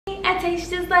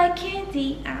tastes just like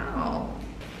candy. Ow.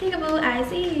 Peekaboo, I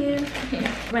see you.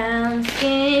 Brown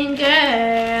skin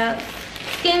girl,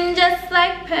 skin just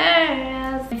like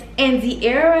pearls. And the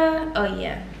era, oh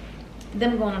yeah,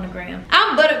 them going on the gram.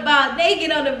 I'm butterball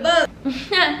naked on the boat.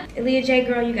 Leah J,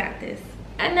 girl, you got this.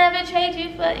 I never trade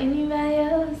you for anybody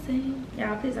else.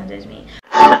 Y'all, please don't judge me.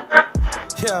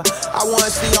 Yeah, I wanna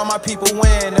see all my people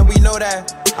win, and we know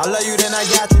that. I love you, then I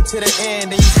got you to the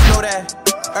end, and you should know that.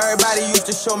 Everybody used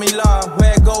to show me love,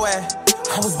 where it go at.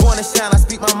 I was born to shine, I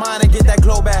speak my mind and get that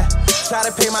glow back. Try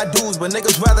to pay my dues, but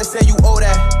niggas rather say you owe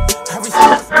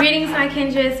that. Greetings, my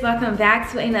kindreds. Welcome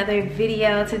back to another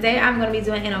video. Today I'm going to be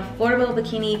doing an affordable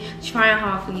bikini try-on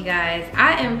haul for you guys.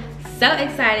 I am so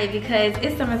excited because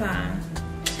it's summertime.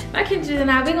 My kindreds and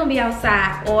I, we're going to be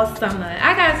outside all summer.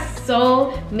 I got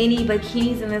so many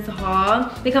bikinis in this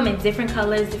haul. They come in different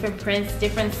colors, different prints,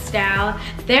 different style.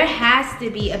 There has to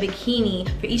be a bikini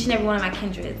for each and every one of my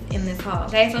kindreds in this haul,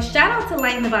 okay? So shout out to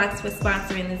Light in the Box for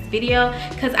sponsoring this video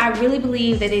because I really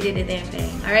believe that they did a damn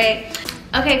thing, all right?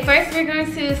 Okay, first we're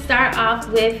going to start off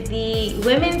with the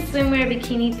women's swimwear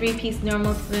bikini 3-piece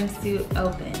normal swimsuit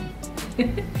open.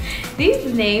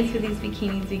 These names for these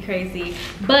bikinis be crazy,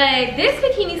 but this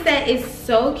bikini set is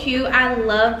so cute. I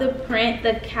love the print,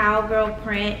 the cowgirl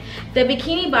print. The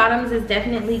bikini bottoms is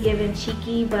definitely giving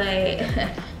cheeky, but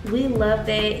we love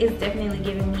that. It's definitely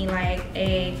giving me like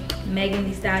a Megan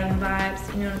Thee Stallion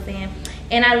vibes, you know what I'm saying?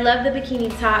 And I love the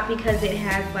bikini top because it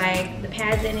has like the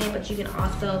pads in it, but you can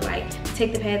also like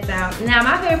take the pads out. Now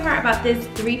my favorite part about this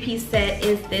 3-piece set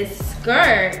is this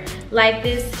skirt. Like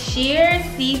this sheer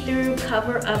see-through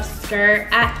cover-up skirt.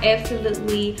 I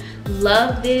absolutely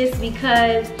love this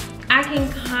because I can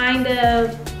kind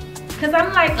of, because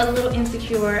I'm like a little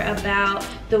insecure about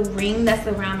the ring that's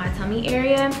around my tummy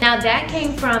area. Now that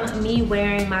came from me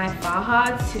wearing my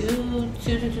faja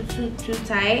too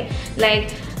tight.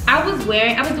 Like I was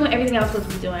doing everything I was supposed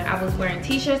to be doing. I was wearing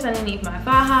t-shirts underneath my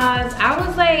fajas. I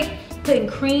was like putting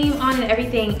cream on and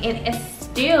everything, and it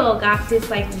still got this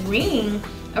like ring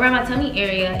around my tummy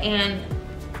area, and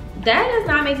that does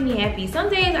not make me happy. Some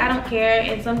days I don't care,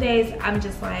 and some days I'm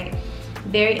just like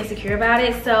very insecure about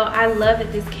it. So I love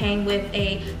that this came with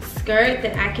a skirt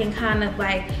that I can kind of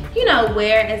like, you know,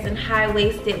 wear as a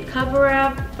high-waisted cover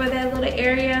up for that little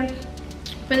area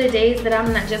for the days that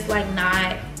I'm not just like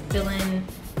not feeling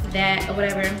that or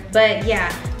whatever. But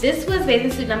yeah, this was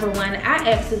bathing suit number 1.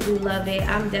 I absolutely love it.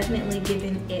 I'm definitely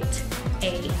giving it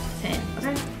a 10,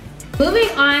 okay? Moving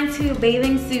on to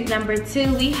bathing suit number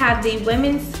 2, we have the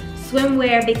women's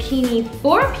swimwear bikini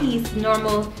 4-piece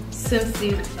normal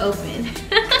swimsuit open.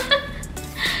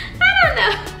 I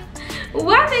don't know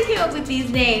why they came up with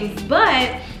these names,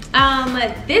 but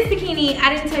this bikini,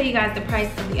 I didn't tell you guys the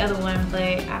price of the other one,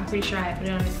 but I'm pretty sure I put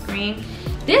it on the screen.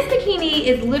 This bikini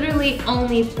is literally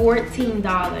only $14.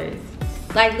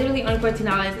 Like literally only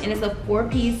 $14, and it's a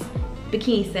 4-piece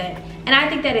bikini set. And I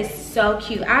think that is so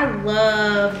cute. I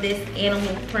love this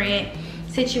animal print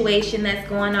situation that's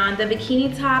going on. The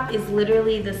bikini top is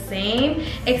literally the same,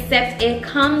 except it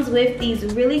comes with these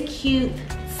really cute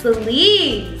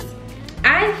sleeves.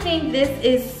 I think this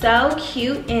is so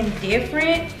cute and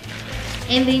different.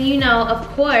 And then, you know, of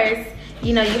course,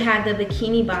 you know, you have the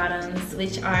bikini bottoms,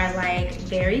 which are like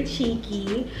very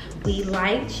cheeky. We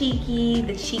like cheeky.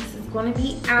 The cheeks is gonna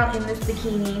be out in this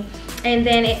bikini. And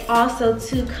then it also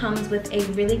too comes with a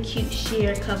really cute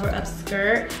sheer cover up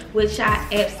skirt, which I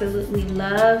absolutely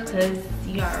love because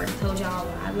you already told y'all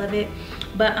I love it.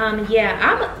 But yeah,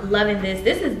 I'm loving this.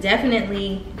 This is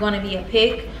definitely gonna be a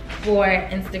pick for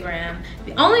Instagram.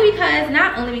 Not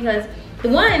only because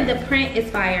the print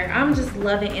is fire. I'm just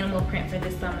loving animal print for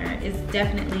this summer. It's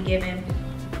definitely giving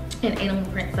an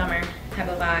animal print summer type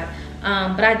of vibe.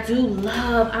 But I do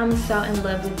love, I'm so in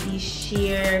love with these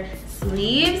sheer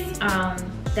sleeves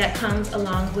that comes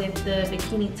along with the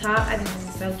bikini top. I think this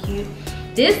is so cute.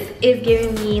 This is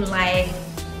giving me like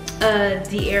a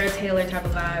De'Ara Taylor type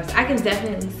of vibes. I can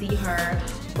definitely see her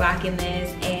rocking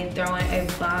this and throwing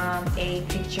a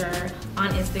picture on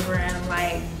Instagram.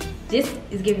 Like, this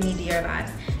is giving me De'Ara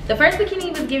vibes. The first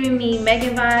bikini was giving me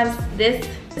Megan vibes. This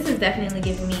is definitely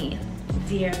giving me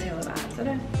De'Ara Taylor vibes,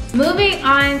 okay? Moving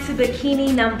on to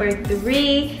bikini number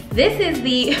 3. This is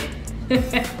the,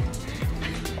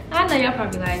 I know y'all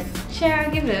probably like,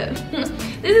 child, give it up.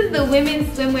 This is the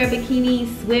women's swimwear bikini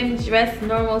swim dress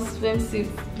normal swimsuit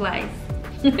splice.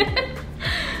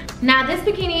 Now this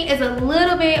bikini is a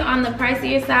little bit on the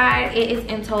pricier side. It is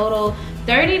in total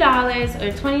 $30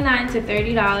 or $29 to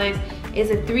 $30.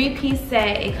 It's a 3-piece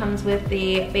set. It comes with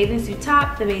the bathing suit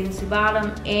top, the bathing suit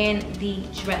bottom, and the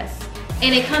dress.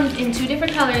 And it comes in 2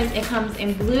 different colors. It comes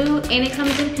in blue and it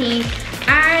comes in pink.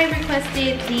 I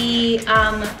requested the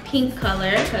pink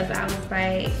color because I was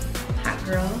like, hot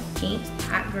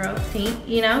girl pink,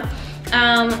 you know.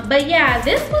 But yeah,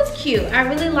 this was cute. I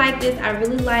really liked this. I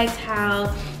really liked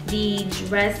how the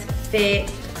dress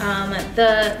fit.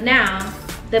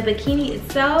 The bikini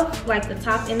itself, like the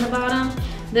top and the bottom,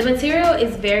 the material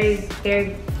is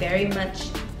very much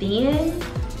thin.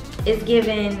 It's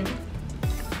given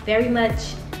very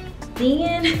much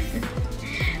thin.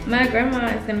 My grandma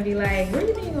is gonna be like, where do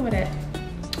you think you're going with that?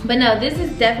 But no, this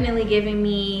is definitely giving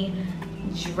me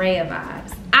Drea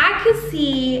vibes. I could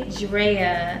see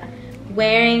Drea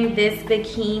wearing this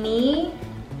bikini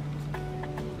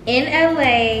in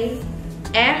LA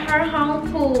at her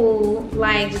home pool,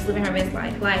 like just living her best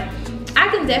life. Like, I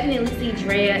can definitely see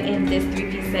Drea in this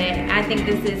 3-piece set. I think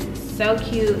this is so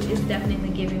cute. It's definitely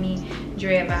giving me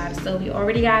Drea vibes. So we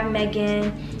already got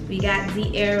Megan, we got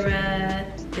Zara,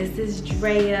 this is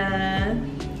Drea,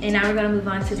 and now we're gonna move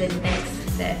on to the next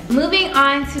set. Moving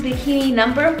on to bikini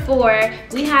number 4,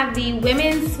 we have the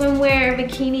women's swimwear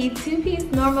bikini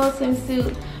 2-piece normal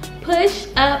swimsuit, push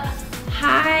up,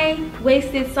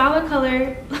 high-waisted, solid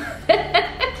color.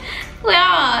 Well,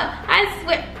 I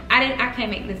swear, I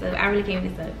can't make this up. I really can't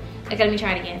make this up. Okay, let me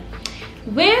try it again.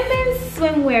 Women's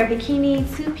swimwear bikini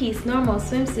 2-piece normal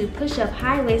swimsuit, push up,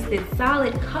 high-waisted,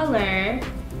 solid color,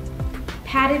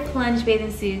 padded plunge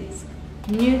bathing suits,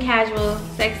 new casual,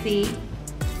 sexy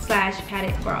 /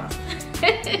 padded bras.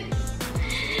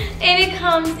 And it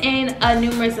comes in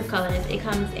numerous of colors. It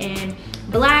comes in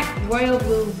black, royal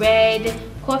blue, red,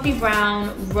 coffee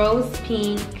brown, rose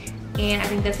pink, and I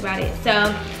think that's about it.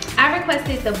 So I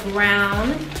requested the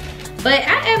brown, but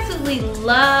I absolutely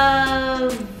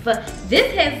love,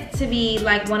 this has to be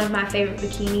like one of my favorite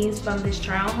bikinis from this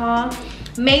trial haul,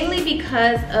 mainly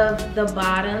because of the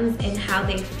bottoms and how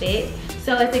they fit.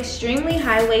 So it's extremely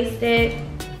high-waisted,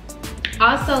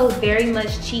 also very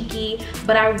much cheeky,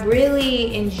 but I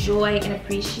really enjoy and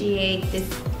appreciate this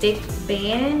thick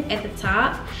band at the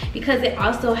top because it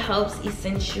also helps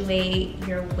accentuate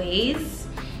your waist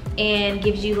and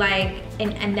gives you like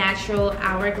a natural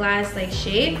hourglass like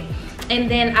shape. And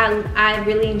then I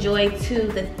really enjoy too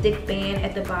the thick band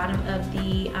at the bottom of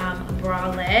the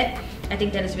bralette. I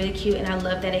think that is really cute, and I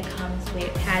love that it comes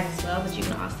with pads as well, but you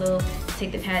can also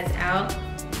take the pads out.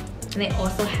 And they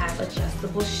also have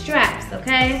adjustable straps,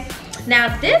 okay?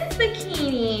 Now this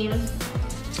bikini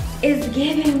is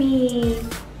giving me,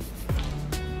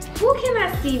 who can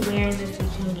I see wearing this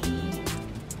bikini?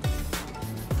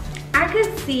 I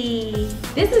could see,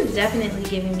 this is definitely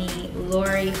giving me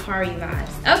Lori Harvey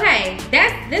vibes. Okay,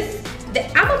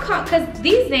 I'm gonna call, cause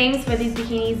these names for these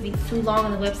bikinis be too long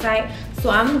on the website, so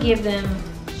I'm gonna give them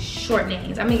short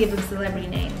names. I'm gonna give them celebrity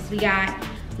names. We got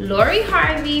Lori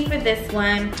Harvey for this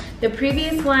one. The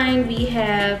previous one we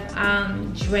have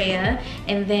Drea,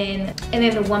 and then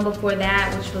the one before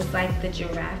that, which was like the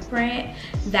giraffe print.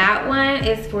 That one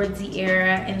is for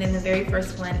Zara, and then the very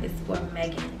first one is for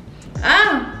Megan.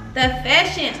 Oh, the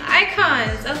fashion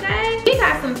icons, okay? We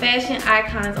got some fashion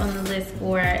icons on the list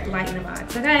for Light in the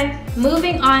Box, okay?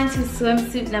 Moving on to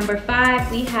swimsuit number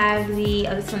 5, we have the,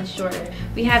 oh, this one's shorter.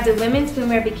 We have the women's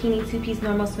swimwear bikini 2-piece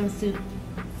normal swimsuit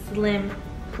slim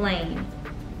plain.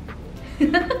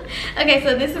 Okay,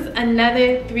 so this is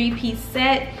another 3-piece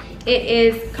set. It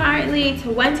is currently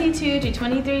 $22 to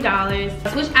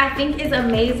 $23, which I think is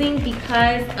amazing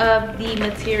because of the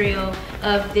material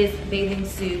of this bathing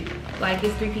suit. Like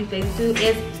this 3-piece bathing suit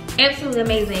is absolutely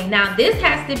amazing. Now this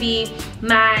has to be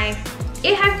my,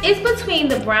 it's between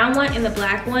the brown one and the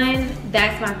black one.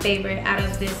 That's my favorite out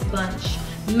of this bunch,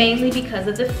 mainly because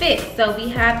of the fit. So we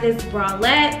have this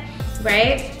bralette,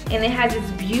 right? And it has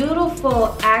this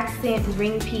beautiful accent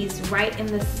ring piece right in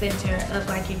the center of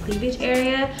like your cleavage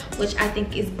area, which I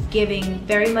think is giving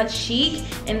very much chic.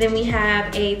 And then we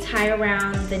have a tie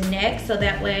around the neck, so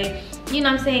that way, you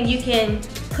know what I'm saying, you can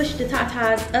push the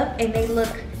tatas up and they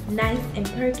look nice and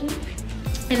perky.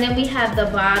 And then we have the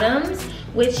bottoms,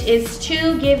 which is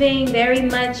too giving very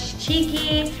much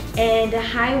cheeky and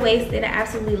high-waisted. I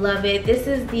absolutely love it. This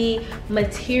is the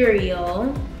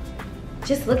material.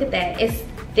 Just look at that. It's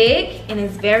thick and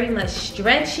it's very much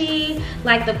stretchy.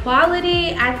 Like the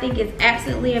quality, I think is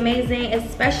absolutely amazing,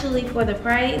 especially for the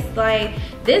price. Like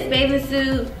this bathing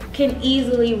suit can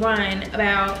easily run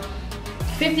about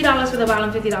 $50 for the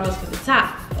bottom, $50 for the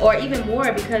top, or even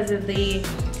more because of the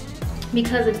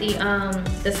because of the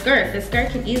skirt. The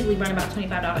skirt can easily run about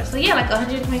 $25. So yeah, like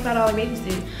 $125 bathing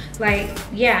suit. Like,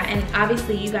 yeah, and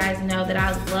obviously you guys know that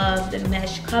I love the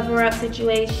mesh cover-up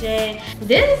situation.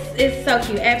 This is so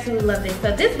cute. Absolutely love this.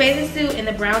 So this bathing suit and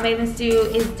the brown bathing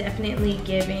suit is definitely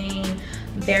giving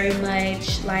very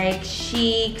much like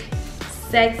chic,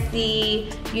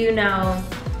 sexy, you know.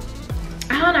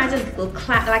 I don't know, I just look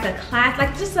like a class,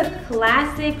 like just a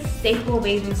classic staple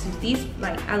bathing suit. These,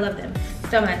 like, I love them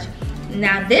so much.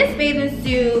 Now this bathing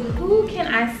suit, who can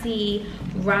I see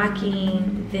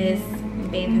rocking this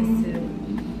bathing suit?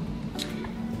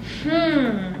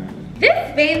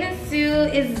 This bathing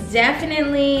suit is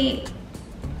definitely,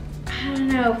 I don't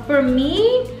know, for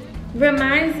me,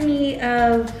 reminds me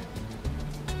of,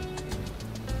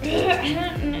 I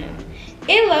don't know.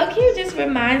 It low-key just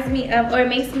reminds me of, or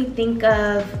makes me think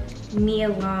of Nia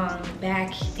Long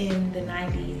back in the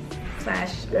 90s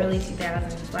 / early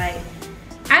 2000s. Like,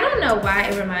 I don't know why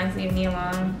it reminds me of Nia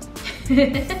Long.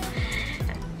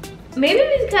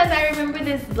 Maybe because I remember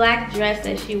this black dress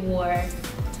that she wore.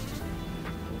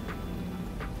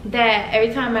 That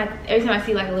every time I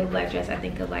see like a little black dress, I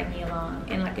think of like Nia Long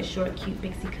and like a short, cute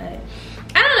pixie cut.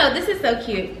 I don't know, this is so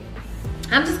cute.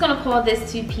 I'm just gonna call this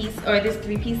 2-piece or this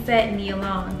 3-piece set Nia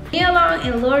Long. Nia Long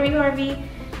and Lori Harvey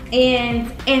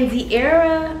and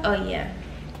Diera. Oh yeah,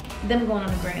 them going on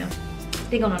the gram.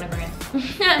 They going on the gram.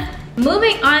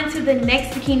 Moving on to the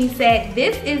next bikini set.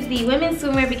 This is the women's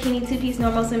swimwear bikini 2-piece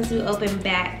normal swimsuit open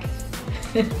back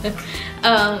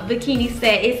bikini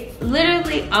set. It's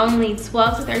literally only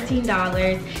 $12 to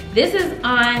 $13. This is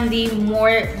on the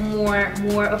more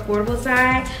affordable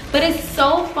side, but it's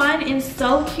so fun and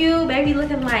so cute. Baby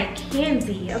looking like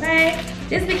candy, okay?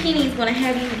 This bikini is gonna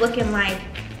have you looking like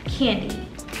candy,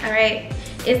 all right?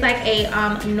 It's like a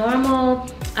normal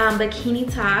bikini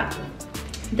top.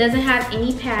 Doesn't have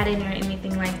any padding or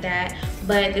anything like that,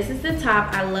 but this is the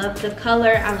top. I love the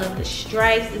color, I love the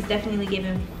stripes. It's definitely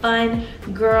giving fun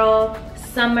girl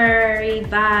summery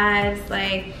vibes,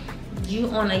 like you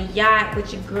on a yacht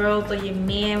with your girls or your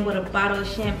man with a bottle of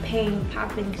champagne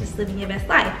popping, just living your best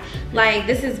life. Like,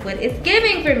 this is what it's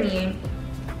giving for me.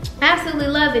 Absolutely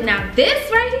love it. Now this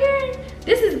right here,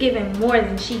 this is giving more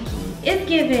than cheeky. It's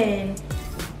giving,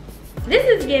 this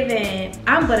is giving,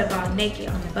 I'm butterball naked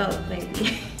on the boat,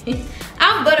 baby.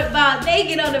 I'm butterball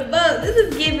naked on the boat. This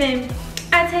is giving,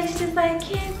 I taste just like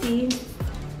candy.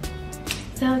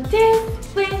 So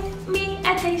dance with me,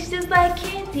 I taste just like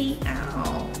candy.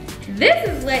 Ow. This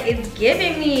is what it's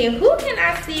giving me. Who can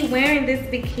I see wearing this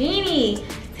bikini?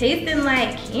 Tasting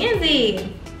like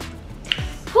candy.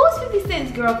 Who's 50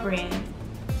 Cent's girlfriend?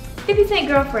 50 Cent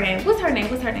girlfriend. What's her name?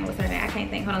 What's her name? What's her name? I can't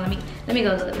think. Hold on, let me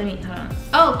go look. Hold on.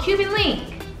 Oh, Cuban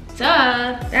Link.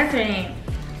 Duh, that's her name.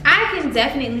 I can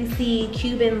definitely see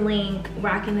Cuban Link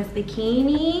rocking this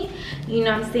bikini. You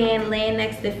know what I'm saying? Laying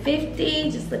next to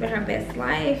 50, just living her best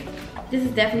life. This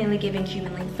is definitely giving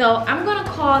Cuban Link. So I'm gonna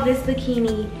call this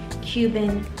bikini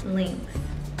Cuban Links.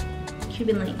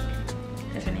 Cuban Link.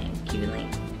 That's her name. Cuban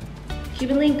Link.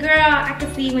 Cuban Link girl, I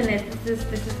can see you in this.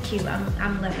 This is cute.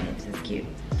 I'm loving it. This is cute.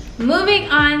 Moving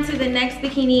on to the next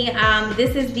bikini,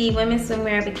 this is the women's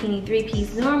swimwear bikini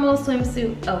 3-piece normal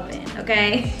swimsuit open,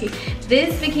 okay?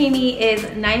 This bikini is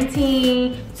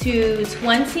 $19 to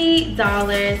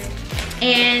 $20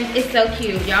 and it's so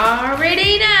cute. Y'all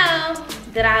already know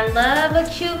that I love a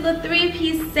cute little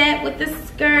 3-piece set with the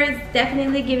skirts.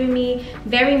 Definitely giving me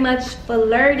very much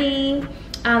flirty,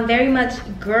 very much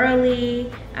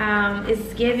girly.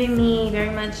 It's giving me very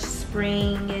much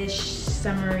spring-ish,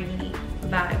 summery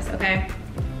vibes, okay?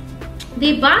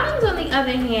 The bottoms, on the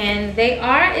other hand,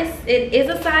 it is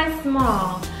a size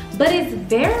small, but it's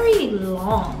very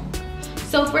long.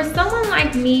 So for someone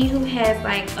like me who has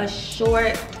like a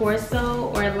short torso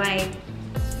or like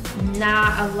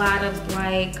not a lot of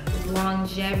like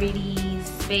longevity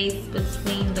space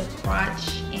between the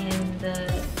crotch and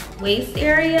the waist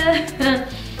area,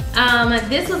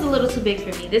 this was a little too big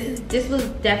for me. This was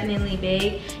definitely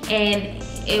big, and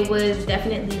it was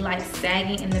definitely like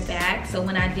sagging in the back. So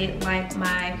when I did like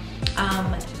my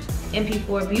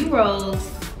MP4 view rolls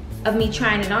of me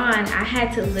trying it on, I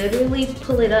had to literally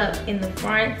pull it up in the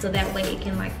front so that way it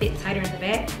can like fit tighter in the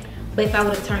back. But if I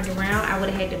would have turned around, I would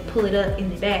have had to pull it up in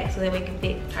the back so that way it could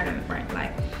fit tighter in the front.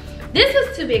 Like, this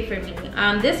was too big for me.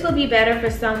 This would be better for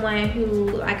someone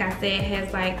who, like I said,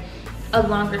 has like a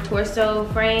longer torso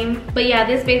frame. But yeah,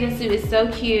 this bathing suit is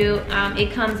so cute.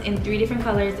 It comes in 3 different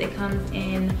colors. It comes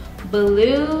in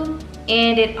blue,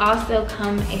 and it also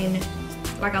comes in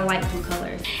like a light blue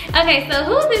color. Okay, so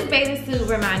who does this bathing suit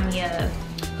remind me of?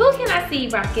 Who can I see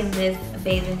rocking this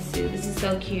bathing suit? This is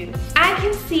so cute. I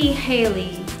can see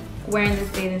Haley wearing this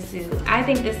bathing suit. I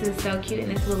think this is so cute,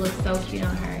 and this will look so cute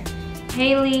on her.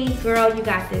 Haley, girl, you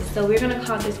got this. So we're gonna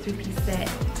call this 3-piece set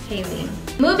Haley.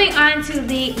 Moving on to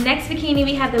the next bikini,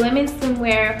 we have the women's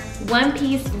swimwear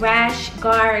 1-piece rash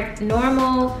guard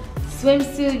normal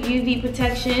swimsuit UV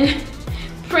protection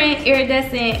print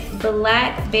iridescent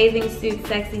black bathing suit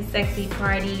sexy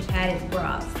party padded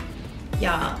bras.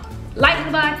 Y'all, Light in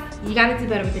the Box, you gotta do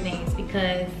better with the names,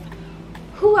 because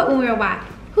who, what, when, where, why?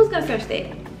 Who's gonna search that?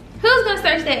 Who's gonna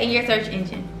search that in your search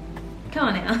engine? Come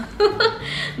on now.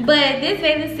 But this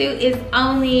bathing suit is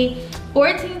only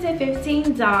 $14 to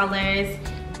 $15.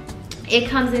 It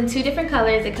comes in 2 different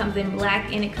colors. It comes in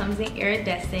black and it comes in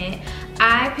iridescent.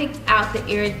 I picked out the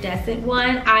iridescent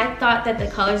one. I thought that the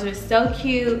colors were so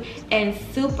cute and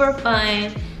super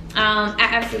fun. I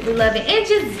absolutely love it. It's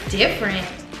just different.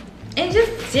 It's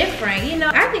just different, you know.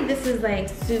 I think this is like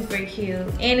super cute,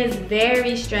 and it's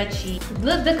very stretchy.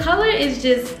 The color is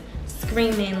just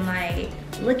screaming like,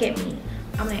 look at me,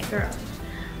 I'm that girl,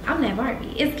 I'm that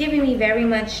Barbie. It's giving me very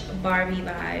much Barbie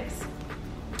vibes.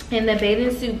 And the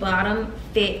bathing suit bottom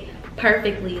fit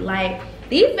perfectly. Like,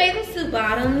 these bathing suit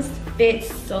bottoms fit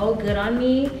so good on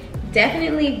me.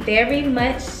 Definitely very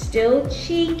much still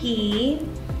cheeky.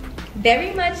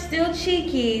 Very much still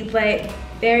cheeky, but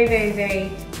very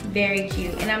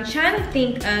cute. And I'm trying to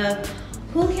think of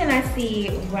who can I see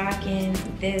rocking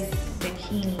this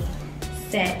bikini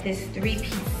set, this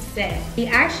 3-piece set.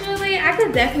 Actually, I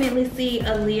could definitely see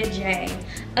Aaliyah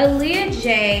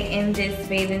J in this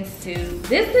bathing suit.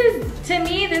 This is, to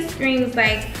me, this screams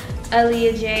like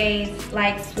Aaliyah J's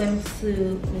like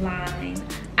swimsuit line.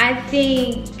 I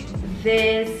think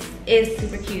this is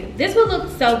super cute. This would look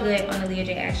so good on Aaliyah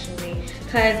J actually,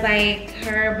 cause like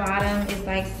her bottom is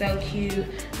like so cute.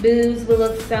 Boobs would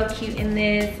look so cute in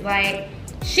this. Like,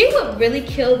 she would really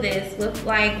kill this with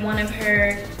like one of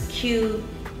her cute,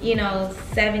 you know,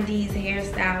 70s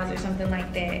hairstyles or something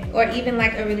like that. Or even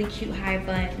like a really cute high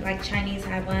bun, like Chinese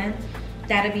high bun.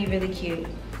 That'd be really cute.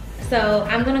 So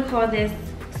I'm gonna call this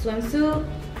swimsuit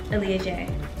Aaliyah J.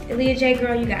 Aaliyah J,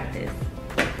 girl, you got this.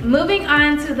 Moving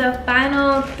on to the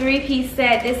final 3-piece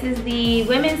set. This is the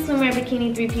women's swimwear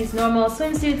bikini 3-piece normal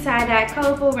swimsuit tie-dye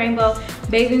colorful rainbow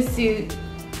bathing suit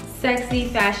sexy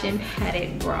fashion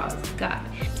padded bras. God.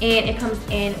 And it comes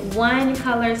in 1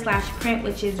 color / print,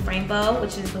 which is rainbow,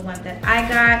 which is the one that I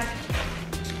got.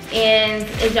 And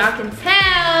as y'all can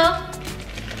tell,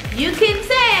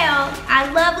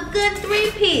 I love a good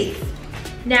 3-piece.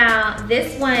 Now,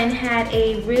 this one had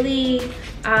a really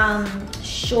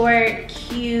short,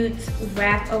 cute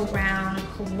wrap around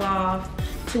cloth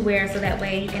to wear, so that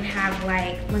way you can have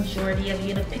like majority of,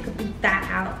 you know, peekaboo thigh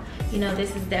out. You know,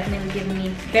 this is definitely giving me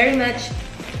very much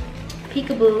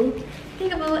peekaboo.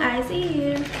 Peekaboo, I see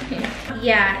you.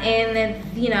 Yeah, and then,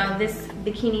 you know, this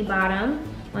bikini bottom,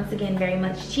 once again, very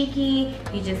much cheeky.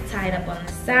 You just tie it up on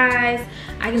the sides.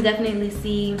 I can definitely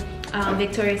see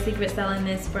Victoria's Secret selling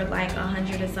this for like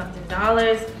 $100 or something.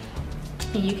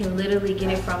 And you can literally get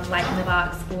it from Light in the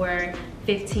Box for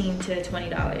 $15 to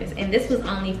 $20. And this was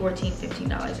only $14,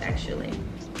 $15 actually.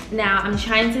 Now I'm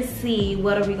trying to see,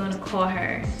 what are we gonna call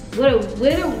her? What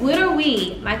are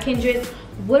we, my kindreds,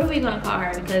 what are we gonna call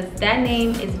her? Because that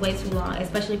name is way too long,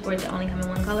 especially for it to only come in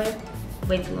 1 color.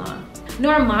 Way too long.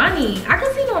 Normani, I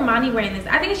could see Normani wearing this.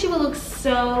 I think she would look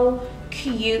so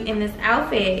cute in this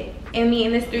outfit. I mean,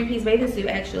 in this 3-piece bathing suit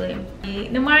actually.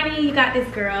 Normani, you got this,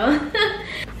 girl.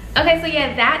 Okay, so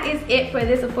yeah, that is it for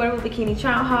this affordable bikini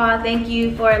try on haul. Thank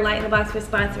you for Light in the Box for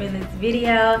sponsoring this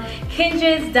video.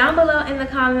 Kindreds, down below in the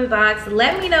comment box,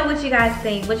 let me know what you guys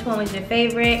think. Which one was your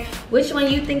favorite? Which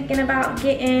one you thinking about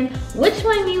getting? Which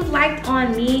one you liked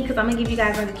on me? Because I'm gonna give you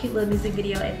guys like a cute little music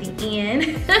video at the end.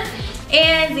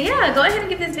 And yeah, go ahead and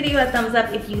give this video a thumbs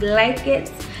up if you like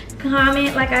it.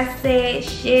 Comment, like I said,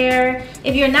 share.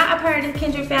 If you're not a part of the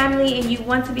Kindred family and you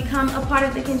want to become a part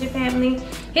of the Kindred family,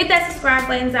 hit that subscribe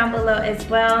button down below as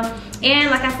well.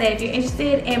 And like I said, if you're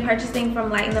interested in purchasing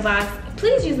from Light in the Box,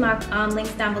 please use my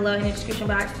links down below in the description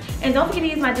box. And don't forget to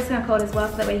use my discount code as well,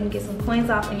 so that way you can get some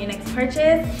coins off on your next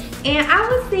purchase. And I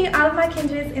will see all of my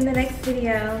Kindreds in the next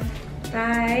video.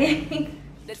 Bye.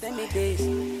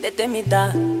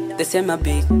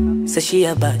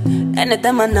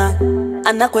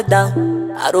 Anak without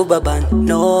arubaban,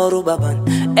 no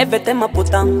rubaban. Every time I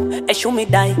put on, show me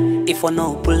die. If I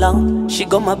no pull out, she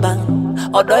go my back.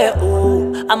 Odoye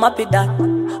ooh, I'm happy that.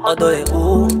 Odoye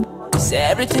ooh, say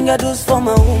everything I do is for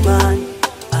my woman.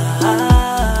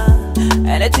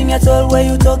 Anything at all where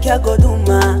you talk, I go do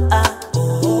my.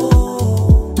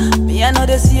 Oh, me I know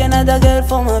they see another girl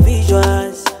for my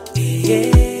visuals.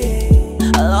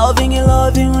 Yeah, loving you, now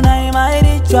my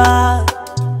ritual.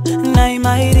 I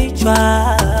might ritual.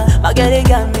 My girl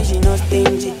got me, she no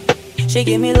stingy. She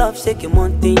give me love, she give me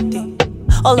one.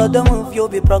 All of the move you'll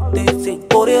be practicing.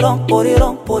 Put it on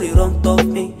top of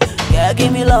me. Yeah,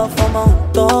 give me love for my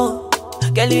own toe.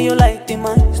 Girl, you like the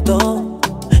my store.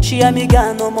 She and me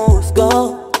got no more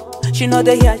go. She know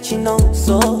the yeah, she know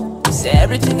so. Say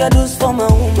everything I do's for my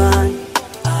woman.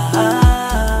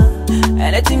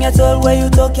 Anything at all where you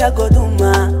talk, I go do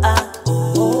my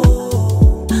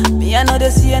me I know they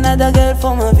see another girl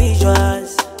for my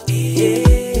visuals.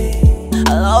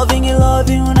 Loving you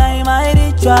when I might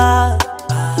ritual.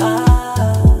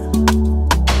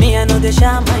 Me I know they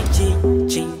share my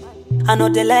chin. I know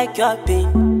they like your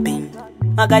ping.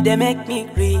 My God, they make me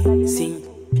sing.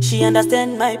 She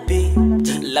understand my pain.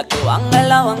 Like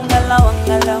wangala.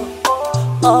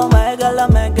 Oh my girl,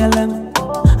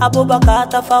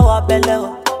 Abubakata for a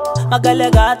belly. My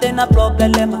girl got in a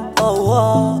problem.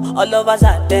 Oh, all of us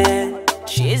are there.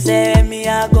 She say me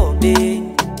I go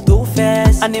big. Too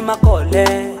fast, and in my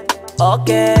collar.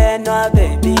 Okay, no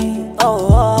baby.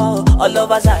 Oh, all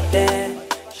of us are there.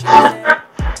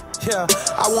 Yeah,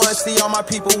 I wanna see all my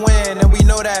people win, and we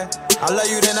know that. I love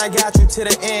you, then I got you to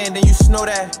the end, and you know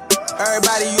that.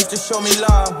 Everybody used to show me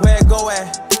love, where it go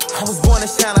at. I was born to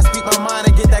shine, I speak my mind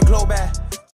and get that